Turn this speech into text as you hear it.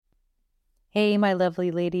Hey, my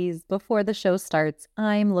lovely ladies. Before the show starts,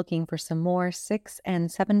 I'm looking for some more 6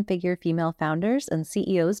 and 7 figure female founders and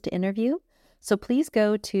CEOs to interview. So please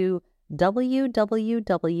go to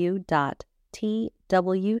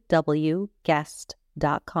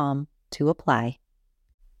www.twwguest.com to apply.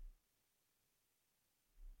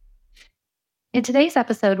 In today's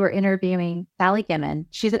episode, we're interviewing Sally Gimon.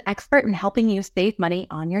 She's an expert in helping you save money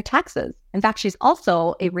on your taxes. In fact, she's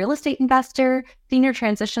also a real estate investor, senior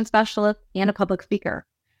transition specialist, and a public speaker.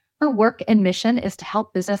 Her work and mission is to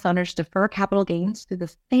help business owners defer capital gains through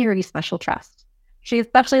this very special trust. She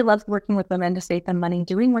especially loves working with women to save them money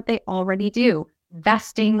doing what they already do,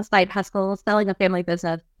 investing, side hustles, selling a family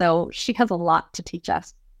business. So she has a lot to teach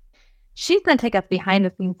us. She's going to take us behind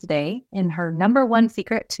the scenes today in her number one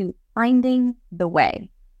secret to finding the way.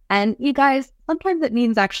 And you guys, sometimes it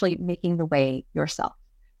means actually making the way yourself.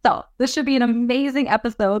 So this should be an amazing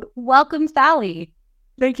episode. Welcome, Sally.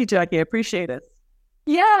 Thank you, Jackie. I appreciate it.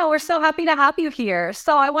 Yeah, we're so happy to have you here.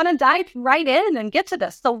 So I want to dive right in and get to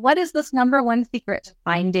this. So what is this number one secret to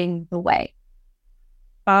finding the way?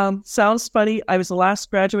 Sounds funny. I was the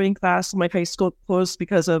last graduating class in my high school closed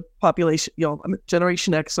because of population, I'm a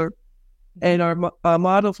Generation Xer. And our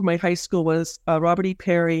motto for my high school was Robert E.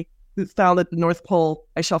 Perry, who founded the North Pole,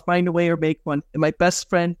 I shall find a way or make one. And my best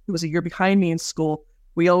friend, who was a year behind me in school,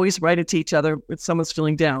 we always write it to each other when someone's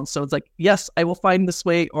feeling down. So it's like, yes, I will find this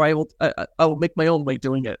way, or I will make my own way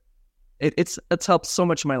doing it. It's helped so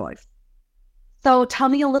much in my life. So tell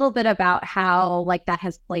me a little bit about how that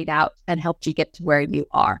has played out and helped you get to where you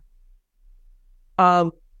are.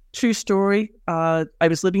 True story. I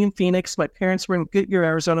was living in Phoenix. My parents were in Goodyear,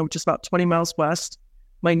 Arizona, which is about 20 miles west.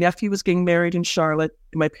 My nephew was getting married in Charlotte,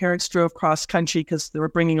 and my parents drove cross country because they were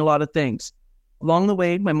bringing a lot of things. Along the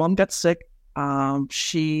way, my mom got sick.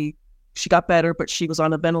 She got better, but she was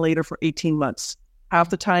on a ventilator for 18 months.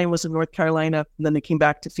 Half the time was in North Carolina, and then they came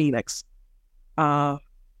back to Phoenix. I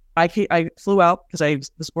flew out because I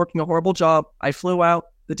was working a horrible job. I flew out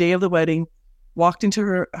the day of the wedding, walked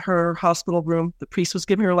into her hospital room. The priest was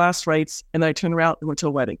giving her last rites, and I turned around and went to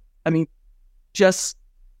a wedding. I mean,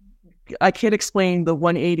 I can't explain the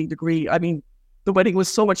 180 degree. I mean, the wedding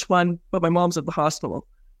was so much fun, but my mom's at the hospital.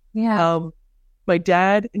 Yeah. My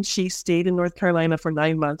dad and she stayed in North Carolina for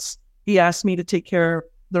 9 months. He asked me to take care of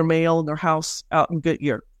their mail and their house out in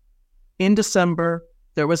Goodyear. In December,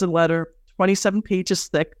 there was a letter, 27 pages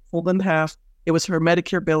thick, folded in half. It was her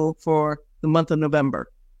Medicare bill for the month of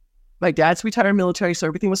November. My dad's retired military, so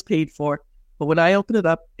everything was paid for. But when I opened it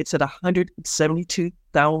up, it said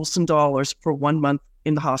 $172,000 for 1 month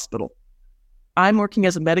in the hospital. I'm working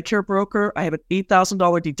as a Medicare broker. I have an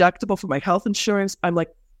 $8,000 deductible for my health insurance. I'm like,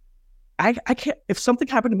 I can't, if something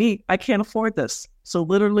happened to me, I can't afford this. So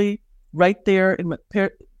literally right there in the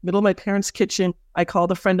middle of my parents' kitchen, I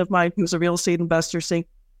called a friend of mine who's a real estate investor saying,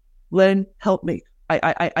 Len, help me.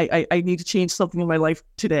 I need to change something in my life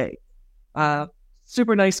today.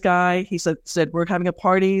 Super nice guy. He said, we're having a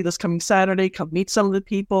party this coming Saturday. Come meet some of the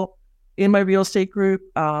people in my real estate group.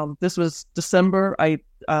 This was December. I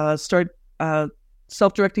started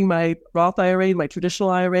self-directing my Roth IRA, my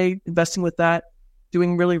traditional IRA, investing with that,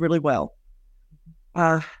 doing really, really well.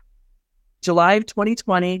 July of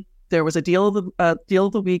 2020, there was a deal of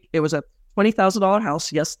the week. It was a $20,000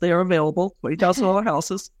 house. Yes, they are available, $20,000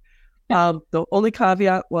 houses. The only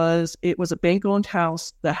caveat was it was a bank-owned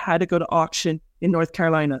house that had to go to auction in North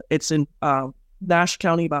Carolina. It's in Nash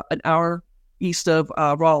County, about an hour east of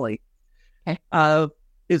Raleigh. Okay.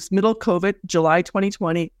 It's middle of COVID, July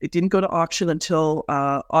 2020. It didn't go to auction until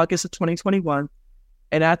August of 2021.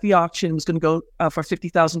 And at the auction, it was going to go for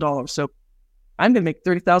 $50,000. So I'm going to make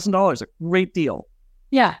 $30,000. A great deal.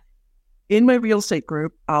 Yeah. In my real estate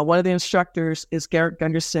group, one of the instructors is Garrett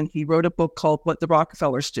Gunderson. He wrote a book called What the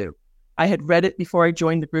Rockefellers Do. I had read it before I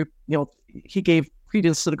joined the group. He gave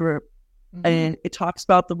credence to the group. Mm-hmm. And it talks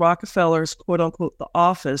about the Rockefellers, quote unquote, the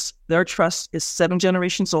office. Their trust is 7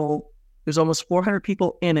 generations old. There's almost 400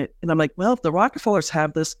 people in it. And I'm like, well, if the Rockefellers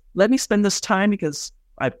have this, let me spend this time because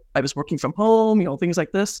I was working from home, things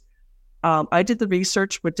like this. I did the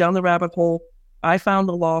research, went down the rabbit hole. I found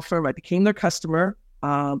the law firm. I became their customer.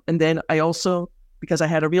 And then I also, because I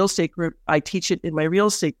had a real estate group, I teach it in my real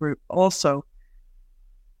estate group also.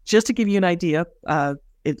 Just to give you an idea,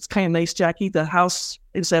 it's kind of nice, Jackie. The house,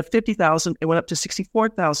 instead of $50,000, it went up to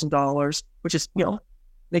 $64,000, which is,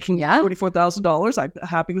 making $44,000. I'm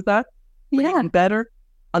happy with that. But even better,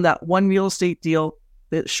 on that one real estate deal,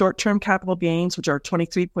 the short-term capital gains, which are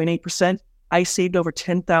 23.8%, I saved over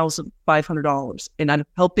 $10,500. And I'm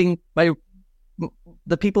helping the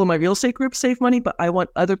people in my real estate group save money, but I want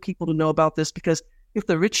other people to know about this because if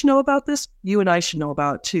the rich know about this, you and I should know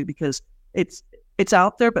about it too, because it's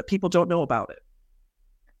out there, but people don't know about it.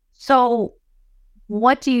 So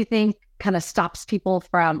what do you think kind of stops people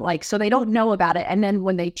from like, so they don't know about it. And then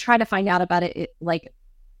when they try to find out about it, like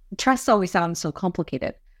trust always sounds so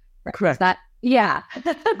complicated. Right? Correct. Yeah.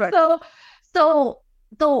 Right. So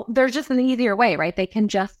there's just an easier way, right? They can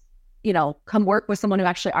just, come work with someone who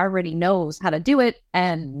actually already knows how to do it.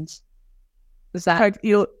 And is that,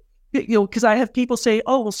 because I have people say,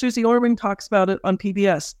 oh, well, Susie Orman talks about it on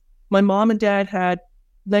PBS. My mom and dad had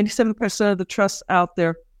 97% of the trusts out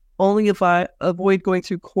there. Only if I avoid going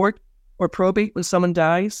through court or probate when someone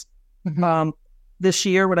dies. Mm-hmm. This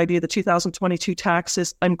year, when I did the 2022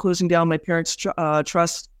 taxes, I'm closing down my parents'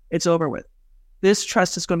 trust. It's over with. This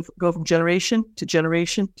trust is going to go from generation to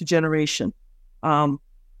generation to generation.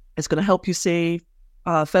 It's going to help you save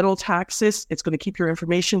federal taxes. It's going to keep your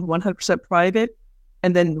information 100% private.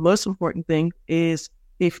 And then the most important thing is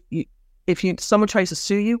if someone tries to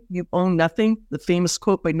sue you, you own nothing. The famous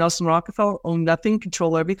quote by Nelson Rockefeller: "Own nothing,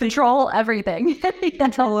 control everything." Control everything.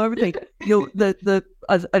 Control everything.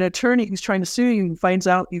 An attorney who's trying to sue you and finds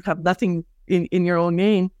out you have nothing in your own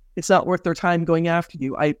name, it's not worth their time going after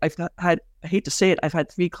you. I hate to say it, I've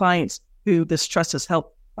had 3 clients who this trust has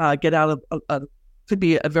helped get out of could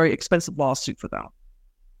be a very expensive lawsuit for them.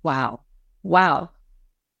 Wow.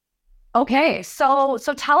 Okay, so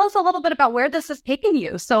tell us a little bit about where this is taking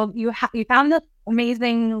you. So you found this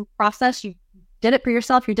amazing process. You did it for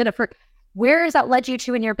yourself. You did it for. Where has that led you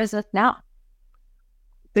to in your business now?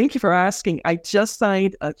 Thank you for asking. I just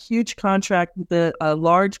signed a huge contract with a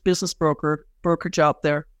large business brokerage out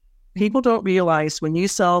there. People don't realize when you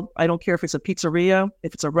sell, I don't care if it's a pizzeria,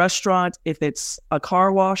 if it's a restaurant, if it's a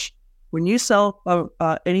car wash, when you sell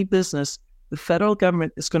any business, the federal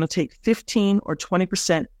government is going to take 15 or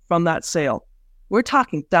 20% from that sale. We're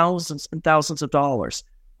talking thousands and thousands of dollars.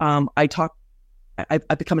 I've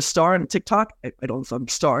become a star on TikTok. I don't know if I'm a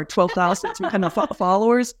star. 12,000 kind of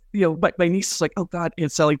followers. But my niece is like, "Oh God,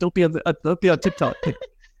 it's selling. Don't be on TikTok."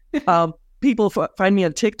 People find me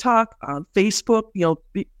on TikTok, on Facebook.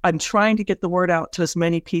 I'm trying to get the word out to as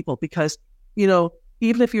many people because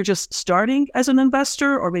even if you're just starting as an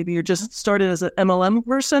investor, or maybe you're just started as an MLM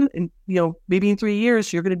person, and maybe in 3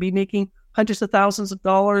 years you're going to be making hundreds of thousands of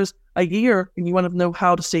dollars a year, and you want to know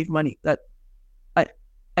how to save money.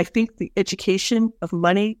 I think the education of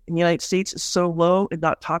money in the United States is so low and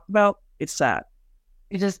not talked about. It's sad.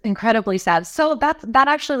 It is incredibly sad. So that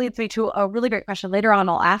actually leads me to a really great question. Later on,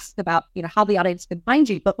 I'll ask about how the audience can find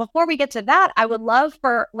you. But before we get to that, I would love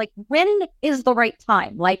for when is the right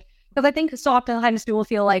time? Because I think so oftentimes people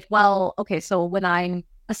feel like, well, okay, so when I'm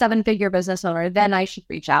a 7-figure business owner, then I should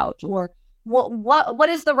reach out. Or what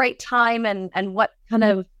is the right time, and what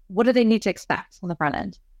do they need to expect on the front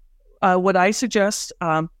end? What I suggest,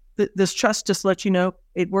 this trust, just to let you know,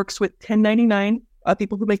 it works with 1099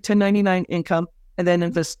 people who make 1099 income, and then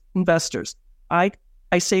investors. I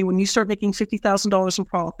say when you start making $50,000 in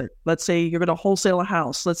profit, let's say you're going to wholesale a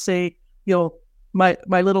house. Let's say my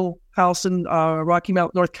little house in Rocky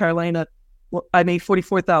Mount, North Carolina, I made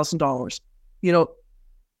 $44,000.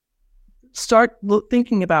 Start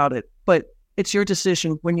thinking about it, but it's your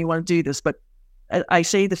decision when you want to do this. But I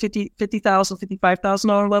say the $50,000,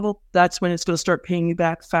 $55,000 level, that's when it's going to start paying you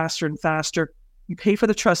back faster and faster. You pay for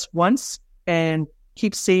the trust once and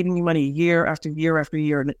keep saving you money year after year after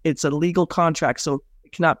year. And it's a legal contract, so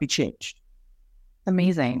it cannot be changed.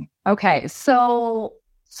 Amazing. Okay. So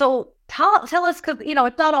tell us, because,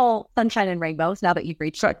 it's not all sunshine and rainbows now that you've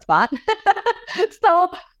reached that spot.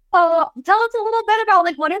 So tell us a little bit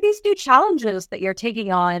about what are these new challenges that you're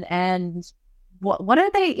taking on, and what are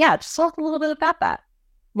they? Yeah, just talk a little bit about that.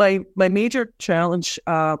 My major challenge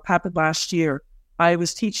happened last year. I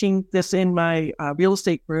was teaching this in my real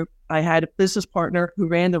estate group. I had a business partner who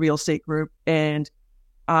ran the real estate group, and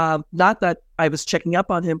not that I was checking up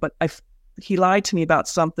on him, but he lied to me about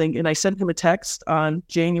something, and I sent him a text on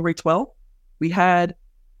January 12th. We had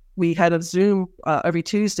a Zoom every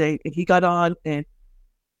Tuesday, and he got on, and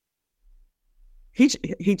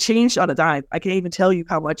he changed on a dime. I can't even tell you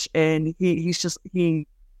how much. And he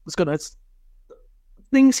was going to,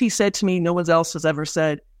 things he said to me, no one else has ever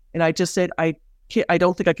said. And I just said, I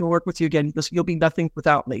don't think I can work with you again. You'll be nothing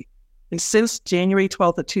without me. And since January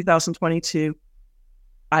 12th of 2022,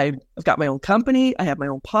 I've got my own company. I have my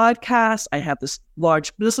own podcast. I have this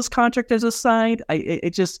large business contract as a side.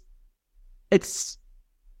 I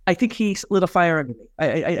think he lit a fire under me.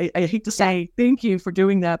 I hate to say thank you for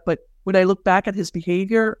doing that, but when I look back at his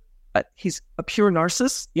behavior, he's a pure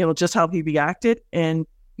narcissist, just how he reacted. And,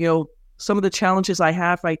 some of the challenges I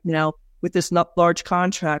have right now with this large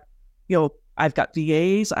contract, I've got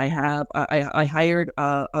VAs. I hired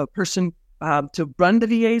a person to run the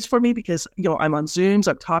VAs for me because, I'm on Zooms,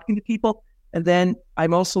 I'm talking to people. And then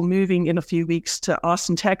I'm also moving in a few weeks to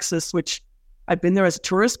Austin, Texas, which I've been there as a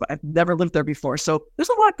tourist, but I've never lived there before. So there's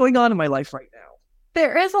a lot going on in my life right now.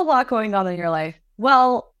 There is a lot going on in your life.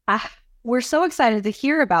 Well, we're so excited to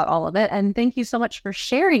hear about all of it. And thank you so much for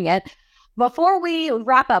sharing it. Before we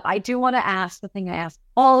wrap up, I do want to ask the thing I ask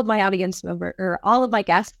all of my audience member or all of my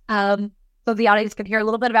guests, so the audience can hear a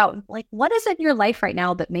little bit about what is in your life right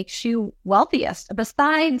now that makes you wealthiest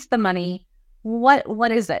besides the money.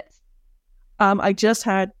 What is it? I just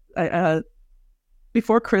had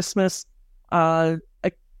before Christmas, a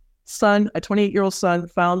 28-year-old son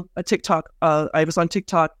found a TikTok. I was on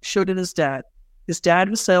TikTok, showed it his dad. His dad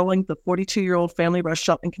was selling the 42-year-old family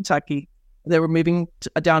restaurant in Kentucky. They were moving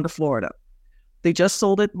down to Florida. They just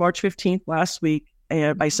sold it March 15th last week.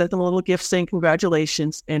 And I sent them a little gift saying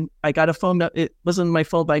congratulations. And I got a phone. It wasn't my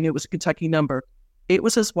phone, but I knew it was a Kentucky number. It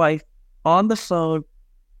was his wife on the phone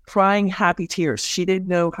crying happy tears. She didn't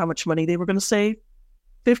know how much money they were going to save.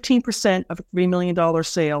 15% of a $3 million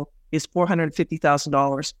sale is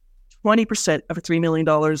 $450,000. 20% of a $3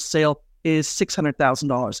 million sale is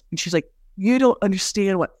 $600,000. And she's like, you don't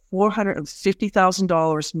understand what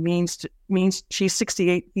 $450,000 means. She's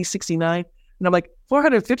 68, he's 69. And I'm like,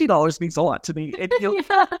 $450 means a lot to me.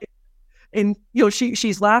 And,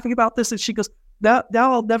 she's laughing about this. And she goes, now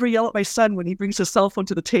I'll never yell at my son when he brings his cell phone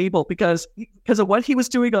to the table because of what he was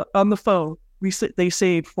doing on the phone. They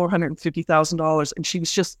saved $450,000. And she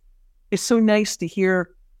was just, it's so nice to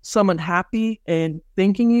hear someone happy and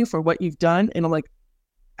thanking you for what you've done. And I'm like,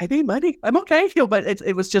 I need money. I'm okay. But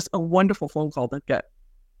it was just a wonderful phone call to get.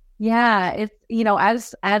 Yeah.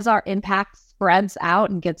 It's, as our impact spreads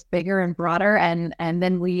out and gets bigger and broader. And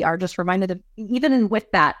then we are just reminded of, even with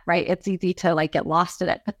that, right? It's easy to get lost in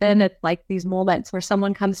it. But then it's like these moments where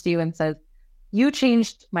someone comes to you and says, you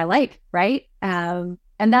changed my life. Right. And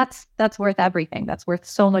that's worth everything. That's worth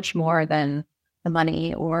so much more than the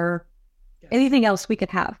money or anything else we could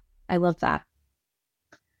have. I love that.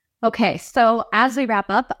 Okay, so as we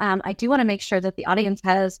wrap up, I do want to make sure that the audience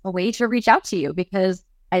has a way to reach out to you because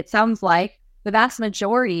it sounds like the vast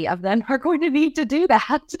majority of them are going to need to do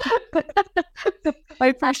that. I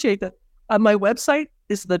appreciate that. My website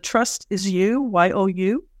is the Trust Is You,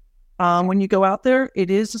 YOU. When you go out there,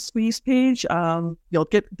 it is a squeeze page. You'll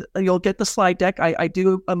get the slide deck. I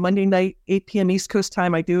do a Monday night, 8 p.m. East Coast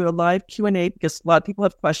time. I do a live Q&A because a lot of people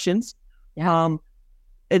have questions. Yeah.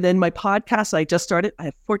 And then my podcast, I just started. I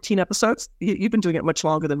have 14 episodes. You've been doing it much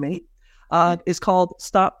longer than me. It's called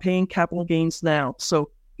Stop Paying Capital Gains Now.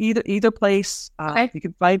 So either place, you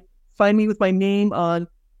can find me with my name on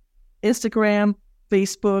Instagram,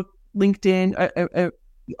 Facebook, LinkedIn,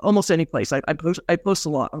 almost any place. I post a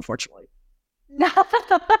lot, unfortunately.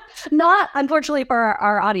 Not unfortunately for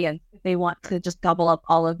our audience. They want to just double up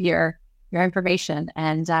all of your information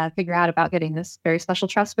and figure out about getting this very special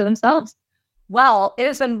trust for themselves. Well, it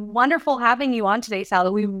has been wonderful having you on today, Sally.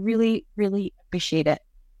 We really, really appreciate it.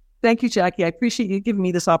 Thank you, Jackie. I appreciate you giving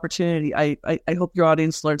me this opportunity. I hope your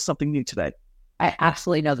audience learned something new today. I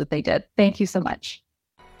absolutely know that they did. Thank you so much.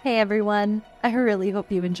 Hey, everyone. I really hope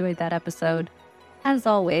you enjoyed that episode. As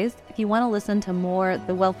always, if you want to listen to more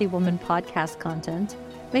The Wealthy Woman podcast content,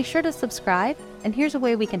 make sure to subscribe, and here's a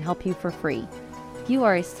way we can help you for free. If you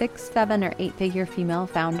are a 6, 7, or 8-figure female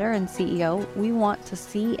founder and CEO, we want to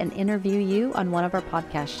see and interview you on one of our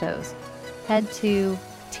podcast shows. Head to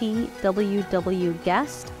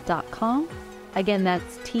twwguest.com. Again,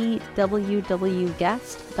 that's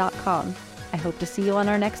twwguest.com. I hope to see you on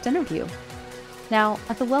our next interview. Now,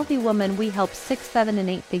 at The Wealthy Woman, we help 6, 7, and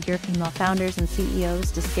 8-figure female founders and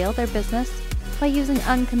CEOs to scale their business by using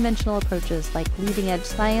unconventional approaches like leading-edge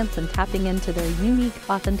science and tapping into their unique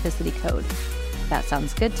authenticity code. If that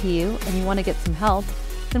sounds good to you and you want to get some help,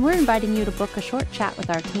 then we're inviting you to book a short chat with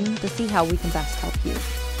our team to see how we can best help you.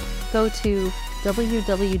 Go to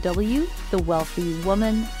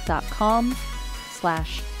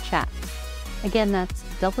www.thewealthywoman.com/chat. Again, that's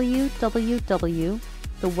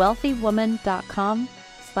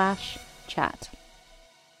www.thewealthywoman.com/chat.